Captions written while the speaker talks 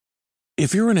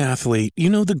If you're an athlete, you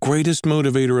know the greatest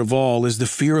motivator of all is the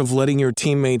fear of letting your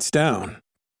teammates down.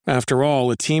 After all,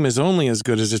 a team is only as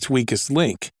good as its weakest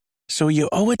link. So you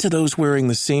owe it to those wearing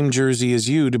the same jersey as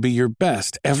you to be your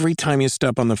best every time you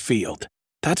step on the field.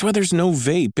 That's why there's no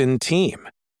vape in team.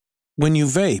 When you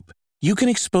vape, you can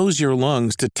expose your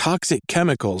lungs to toxic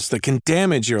chemicals that can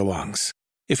damage your lungs.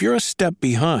 If you're a step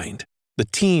behind, the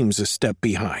team's a step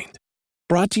behind.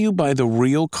 Brought to you by The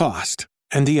Real Cost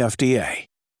and the FDA.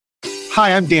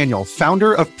 Hi, I'm Daniel,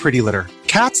 founder of Pretty Litter.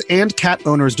 Cats and cat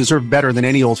owners deserve better than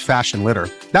any old-fashioned litter.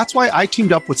 That's why I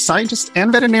teamed up with scientists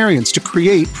and veterinarians to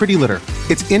create Pretty Litter.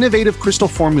 Its innovative crystal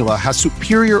formula has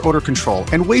superior odor control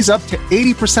and weighs up to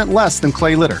 80% less than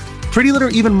clay litter. Pretty Litter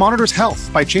even monitors health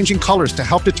by changing colors to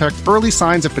help detect early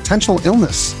signs of potential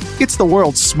illness. It's the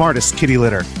world's smartest kitty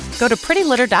litter. Go to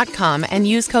prettylitter.com and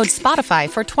use code SPOTIFY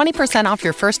for 20% off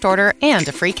your first order and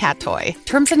a free cat toy.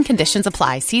 Terms and conditions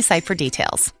apply. See site for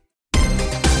details.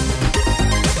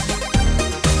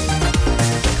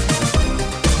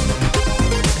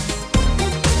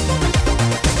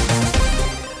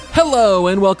 Hello,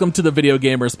 and welcome to the Video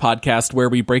Gamers Podcast, where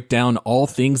we break down all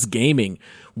things gaming.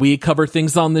 We cover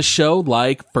things on this show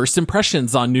like first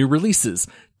impressions on new releases,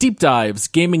 deep dives,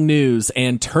 gaming news,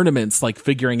 and tournaments like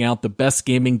figuring out the best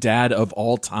gaming dad of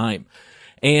all time.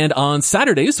 And on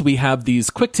Saturdays, we have these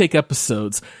quick take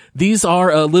episodes. These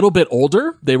are a little bit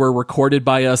older. They were recorded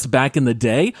by us back in the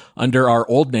day under our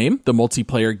old name, the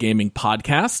Multiplayer Gaming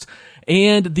Podcast.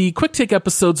 And the quick take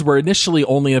episodes were initially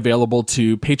only available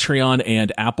to Patreon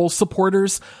and Apple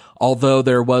supporters, although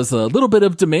there was a little bit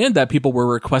of demand that people were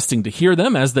requesting to hear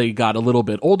them as they got a little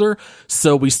bit older.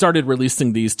 So we started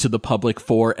releasing these to the public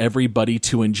for everybody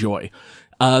to enjoy.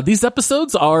 These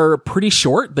episodes are pretty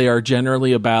short. They are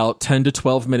generally about 10 to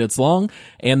 12 minutes long,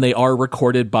 and they are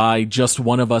recorded by just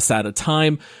one of us at a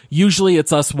time. Usually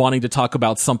it's us wanting to talk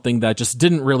about something that just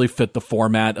didn't really fit the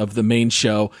format of the main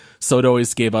show, so it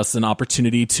always gave us an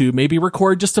opportunity to maybe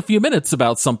record just a few minutes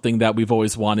about something that we've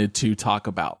always wanted to talk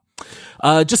about.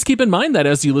 Just keep in mind that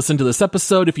as you listen to this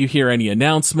episode, if you hear any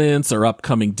announcements or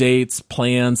upcoming dates,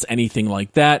 plans, anything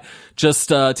like that, just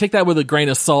take that with a grain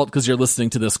of salt because you're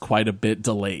listening to this quite a bit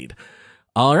delayed.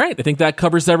 All right, I think that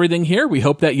covers everything here. We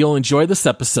hope that you'll enjoy this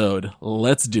episode.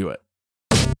 Let's do it.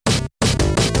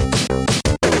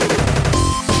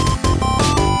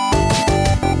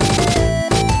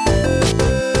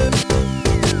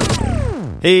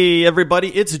 Hey everybody,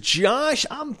 it's Josh.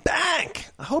 I'm back.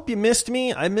 I hope you missed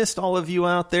me. I missed all of you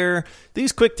out there.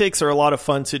 These quick takes are a lot of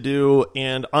fun to do,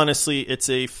 and honestly, it's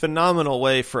a phenomenal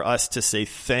way for us to say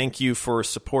thank you for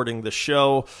supporting the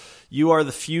show. You are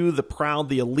the few, the proud,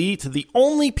 the elite, the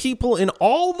only people in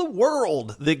all the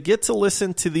world that get to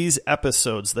listen to these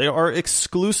episodes. They are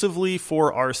exclusively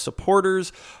for our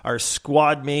supporters, our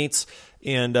squad mates,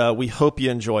 and we hope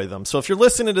you enjoy them. So if you're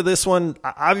listening to this one,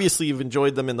 obviously you've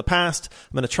enjoyed them in the past.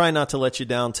 I'm going to try not to let you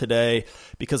down today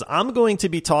because I'm going to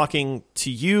be talking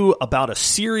to you about a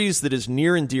series that is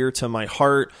near and dear to my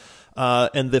heart.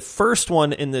 And the first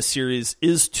one in this series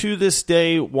is, to this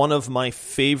day, one of my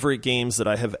favorite games that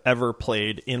I have ever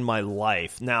played in my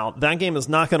life. Now, that game is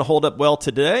not going to hold up well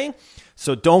today,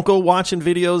 so don't go watching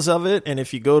videos of it. And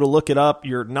if you go to look it up,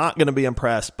 you're not going to be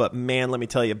impressed. But man, let me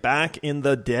tell you, back in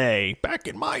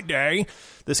my day,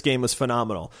 this game was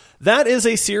phenomenal. That is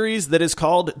a series that is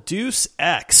called Deus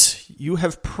Ex. You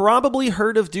have probably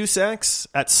heard of Deus Ex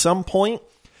at some point.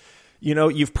 You know,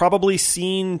 you've probably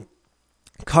seen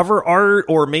cover art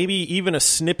or maybe even a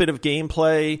snippet of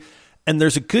gameplay, and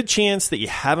there's a good chance that you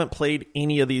haven't played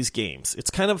any of these games. It's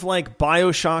kind of like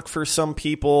BioShock for some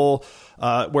people,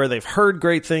 where they've heard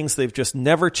great things, they've just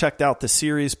never checked out the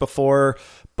series before.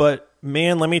 But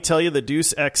man, let me tell you, the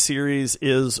Deus Ex series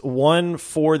is one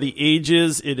for the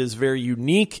ages. It is very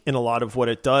unique in a lot of what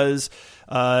it does.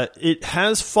 It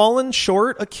has fallen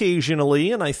short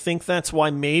occasionally, and I think that's why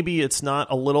maybe it's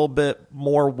not a little bit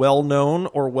more well-known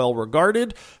or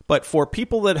well-regarded. But for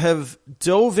people that have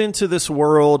dove into this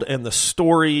world and the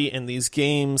story and these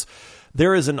games,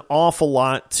 there is an awful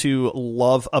lot to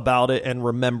love about it and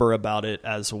remember about it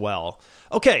as well.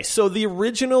 Okay, so the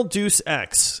original Deus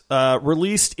Ex,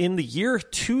 released in the year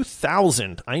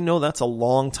 2000. I know that's a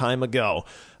long time ago.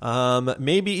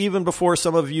 Maybe even before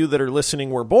some of you that are listening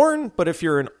were born, but if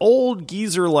you're an old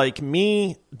geezer like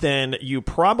me, then you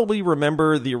probably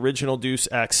remember the original Deus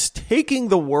Ex taking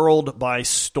the world by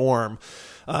storm.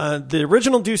 The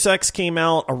original Deus Ex came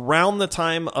out around the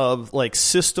time of like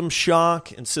System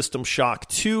Shock and System Shock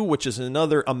 2, which is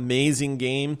another amazing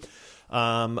game.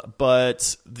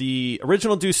 But the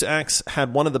original Deus Ex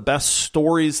had one of the best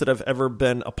stories that I've ever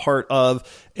been a part of.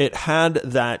 It had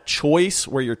that choice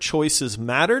where your choices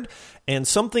mattered. And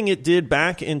something it did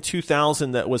back in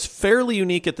 2000 that was fairly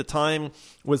unique at the time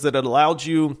was that it allowed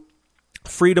you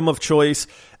freedom of choice,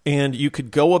 and you could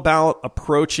go about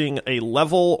approaching a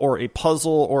level or a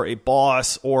puzzle or a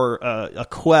boss or a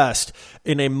quest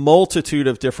in a multitude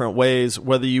of different ways,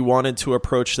 whether you wanted to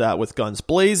approach that with guns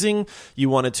blazing, you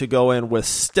wanted to go in with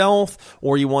stealth,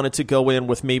 or you wanted to go in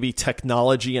with maybe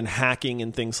technology and hacking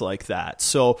and things like that.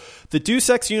 So the Deus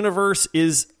Ex universe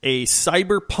is a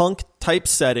cyberpunk type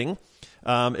setting.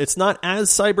 It's not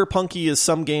as cyberpunky as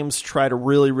some games try to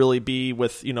really be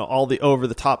with, all the over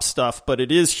the top stuff, but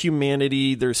it is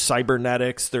humanity. There's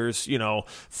cybernetics, there's,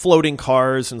 floating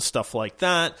cars and stuff like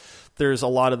that. There's a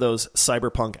lot of those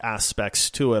cyberpunk aspects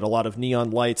to it, a lot of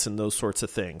neon lights and those sorts of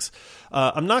things.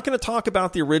 I'm not going to talk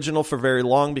about the original for very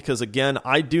long because, again,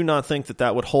 I do not think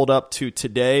that would hold up to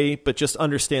today, but just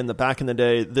understand that back in the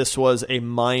day, this was a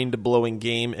mind-blowing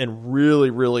game and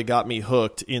really got me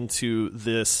hooked into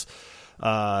this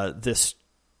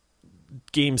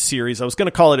game series. I was going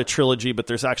to call it a trilogy, but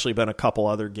there's actually been a couple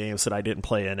other games that I didn't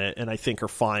play in it and I think are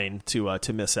fine to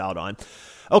miss out on.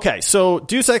 Okay, so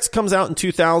Deus Ex comes out in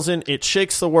 2000. It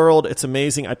shakes the world. It's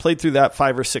amazing. I played through that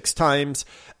 5 or 6 times,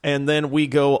 and then we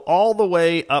go all the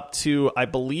way up to, I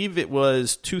believe it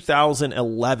was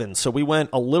 2011. So we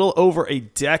went a little over a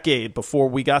decade before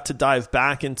we got to dive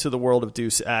back into the world of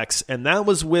Deus Ex, and that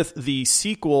was with the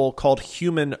sequel called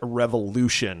Human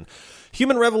Revolution.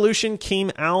 Human Revolution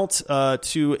came out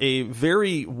to a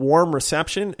very warm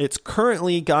reception. It's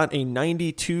currently got a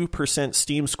 92%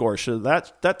 Steam score, so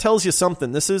that tells you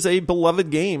something. This is a beloved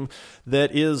game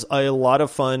that is a lot of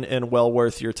fun and well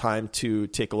worth your time to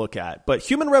take a look at. But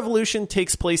Human Revolution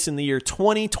takes place in the year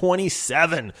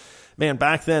 2027. Man,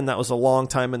 back then, that was a long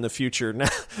time in the future.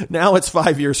 Now it's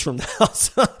 5 years from now,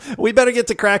 so we better get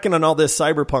to cracking on all this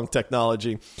cyberpunk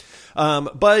technology.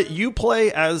 But you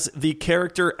play as the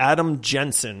character Adam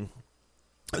Jensen,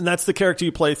 and that's the character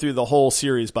you play through the whole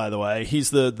series, by the way. He's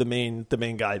the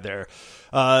main guy there.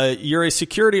 You're a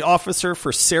security officer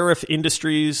for Seraph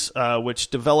Industries,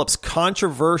 which develops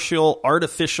controversial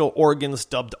artificial organs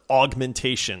dubbed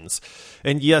augmentations.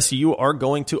 And yes, you are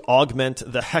going to augment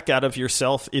the heck out of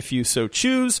yourself if you so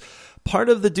choose. Part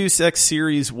of the Deus Ex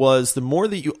series was the more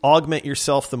that you augment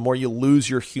yourself, the more you lose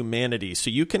your humanity. So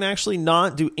you can actually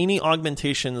not do any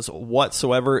augmentations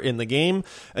whatsoever in the game,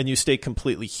 and you stay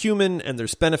completely human, and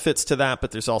there's benefits to that,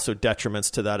 but there's also detriments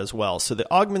to that as well. So the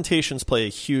augmentations play a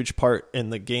huge part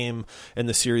in the game and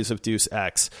the series of Deus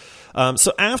Ex.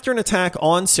 So after an attack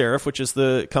on Seraph, which is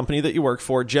the company that you work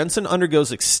for, Jensen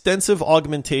undergoes extensive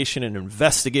augmentation and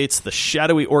investigates the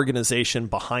shadowy organization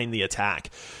behind the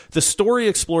attack. The story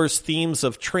explores themes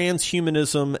of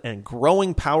transhumanism and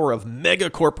growing power of mega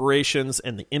corporations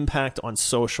and the impact on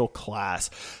social class.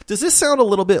 Does this sound a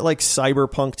little bit like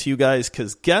Cyberpunk to you guys?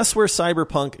 Because guess where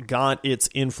Cyberpunk got its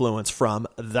influence from?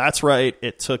 That's right,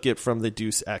 it took it from the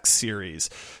Deus Ex series.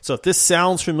 So if this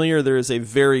sounds familiar, there is a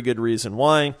very good reason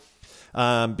why.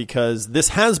 Because this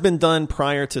has been done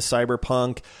prior to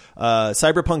Cyberpunk.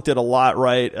 Cyberpunk did a lot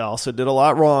right. It also did a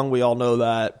lot wrong. We all know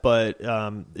that. But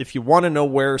if you want to know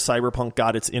where Cyberpunk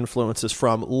got its influences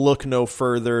from, look no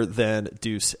further than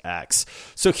Deus Ex.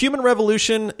 So Human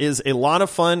Revolution is a lot of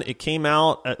fun. It came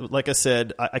out, like I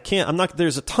said,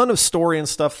 there's a ton of story and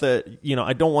stuff that,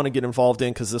 I don't want to get involved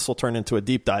in because this will turn into a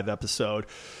deep dive episode.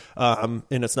 And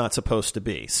it's not supposed to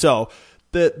be. So,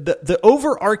 The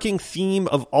overarching theme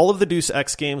of all of the Deus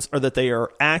Ex games are that they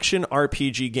are action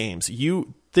RPG games.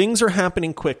 Things are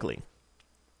happening quickly.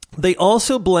 They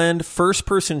also blend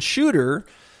first-person shooter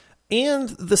and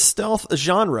the stealth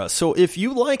genre. So if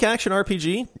you like action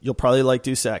RPG, you'll probably like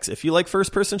Deus Ex. If you like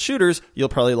first-person shooters, you'll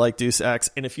probably like Deus Ex.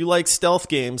 And if you like stealth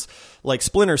games like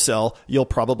Splinter Cell, you'll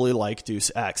probably like Deus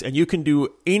Ex. And you can do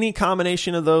any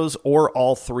combination of those or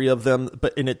all three of them,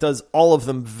 and it does all of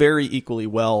them very equally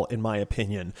well, in my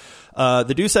opinion.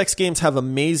 The Deus Ex games have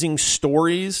amazing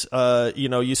stories.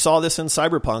 You saw this in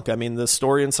Cyberpunk. I mean, the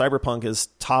story in Cyberpunk is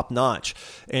top-notch.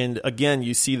 And again,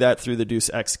 you see that through the Deus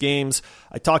Ex games.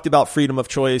 I talked about freedom of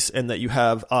choice and that you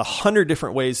have 100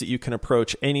 different ways that you can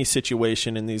approach any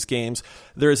situation in these games.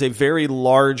 There is a very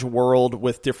large world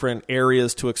with different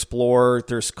areas to explore.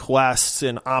 There's quests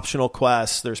and optional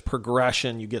quests. There's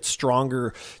progression. You get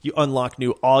stronger. You unlock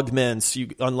new augments. You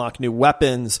unlock new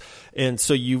weapons. And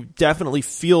so you definitely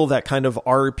feel that kind of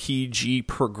RPG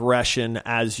progression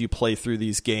as you play through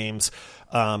these games.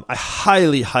 I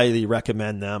highly, highly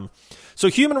recommend them. So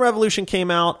Human Revolution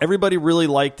came out, everybody really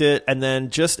liked it, and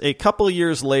then just a couple of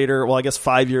years later, well, I guess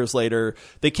 5 years later,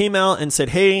 they came out and said,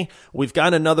 hey, we've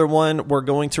got another one. We're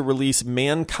going to release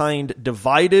Mankind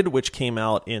Divided, which came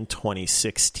out in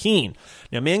 2016.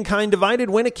 Now, Mankind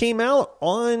Divided, when it came out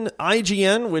on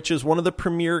IGN, which is one of the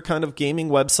premier kind of gaming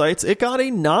websites, it got a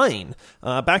 9.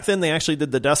 Back then, they actually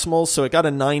did the decimals, so it got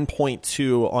a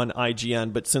 9.2 on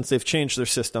IGN, but since they've changed their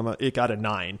system, it got a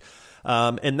 9.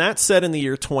 And that's set in the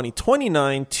year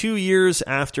 2029, 2 years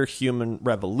after Human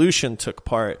Revolution took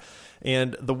part.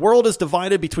 And the world is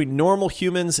divided between normal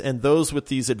humans and those with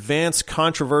these advanced,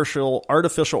 controversial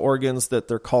artificial organs that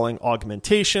they're calling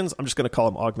augmentations. I'm just going to call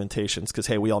them augmentations because,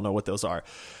 hey, we all know what those are.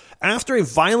 After a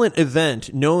violent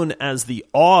event known as the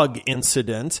Aug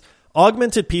Incident,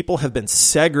 augmented people have been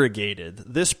segregated.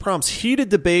 This prompts heated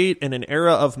debate in an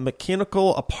era of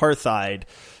mechanical apartheid.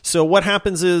 So what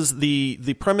happens is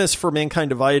the premise for Mankind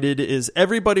Divided is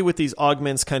everybody with these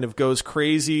augments kind of goes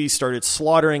crazy, started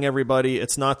slaughtering everybody.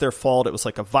 It's not their fault. It was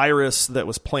like a virus that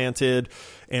was planted,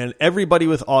 and everybody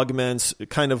with augments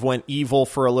kind of went evil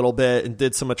for a little bit and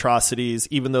did some atrocities,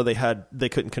 even though they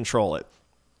couldn't control it.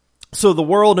 So the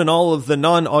world and all of the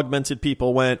non-augmented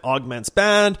people went, augments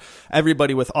bad,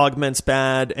 everybody with augments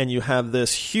bad, and you have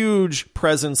this huge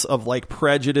presence of like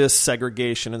prejudice,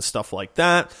 segregation, and stuff like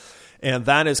that. And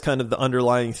that is kind of the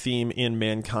underlying theme in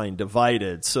Mankind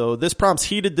Divided. So this prompts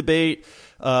heated debate,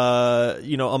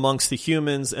 amongst the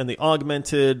humans and the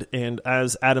augmented. And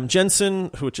as Adam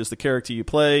Jensen, which is the character you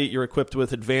play, you're equipped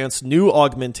with advanced new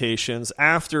augmentations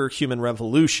after Human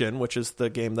Revolution, which is the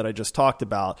game that I just talked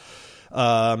about.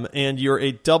 And you're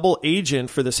a double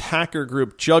agent for this hacker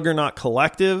group Juggernaut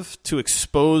Collective to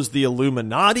expose the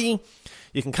Illuminati.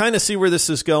 You can kind of see where this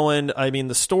is going. I mean,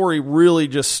 the story really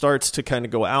just starts to kind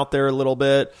of go out there a little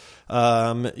bit,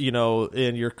 and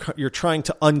you're trying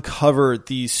to uncover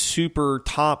these super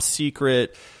top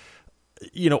secret,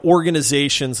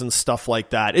 organizations and stuff like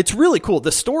that. It's really cool.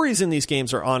 The stories in these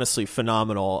games are honestly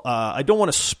phenomenal. I don't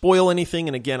want to spoil anything,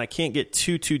 and again, I can't get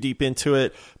too deep into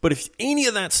it, but if any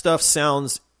of that stuff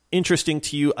sounds interesting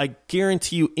to you, I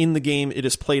guarantee you in the game it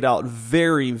is played out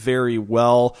very, very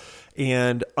well.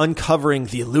 And uncovering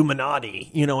the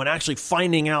Illuminati, and actually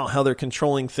finding out how they're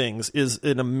controlling things is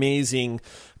an amazing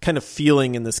kind of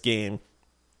feeling in this game.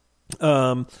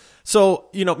 So,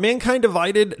 Mankind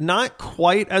Divided, not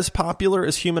quite as popular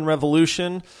as Human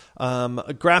Revolution.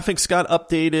 Graphics got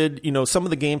updated. Some of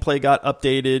the gameplay got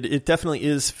updated. It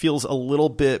definitely feels a little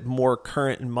bit more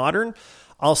current and modern.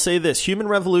 I'll say this, Human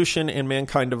Revolution and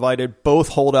Mankind Divided both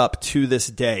hold up to this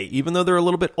day. Even though they're a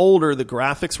little bit older, the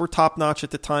graphics were top-notch at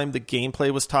the time, the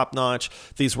gameplay was top-notch.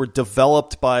 These were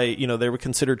developed by, they were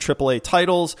considered AAA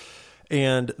titles,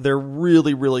 and they're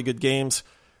really, really good games.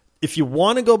 If you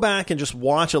want to go back and just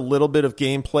watch a little bit of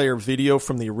gameplay or video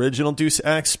from the original Deus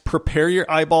Ex, prepare your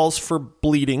eyeballs for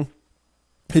bleeding.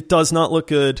 It does not look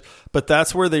good, but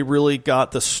that's where they really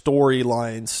got the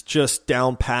storylines just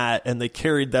down pat, and they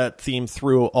carried that theme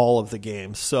through all of the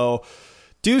games. So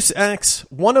Deus Ex,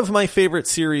 one of my favorite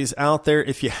series out there.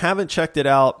 If you haven't checked it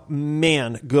out,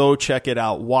 man, go check it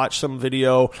out. Watch some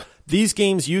video. These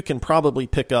games you can probably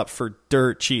pick up for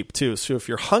dirt cheap too. So if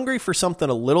you're hungry for something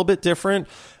a little bit different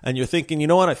and you're thinking, you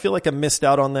know what, I feel like I missed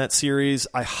out on that series,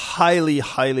 I highly,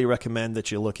 highly recommend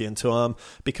that you look into them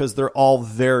because they're all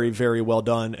very, very well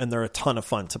done and they're a ton of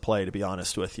fun to play, to be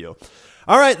honest with you.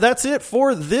 All right, that's it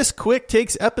for this Quick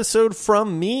Takes episode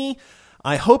from me.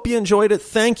 I hope you enjoyed it.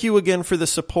 Thank you again for the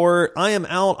support. I am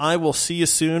out. I will see you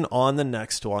soon on the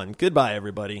next one. Goodbye,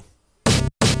 everybody.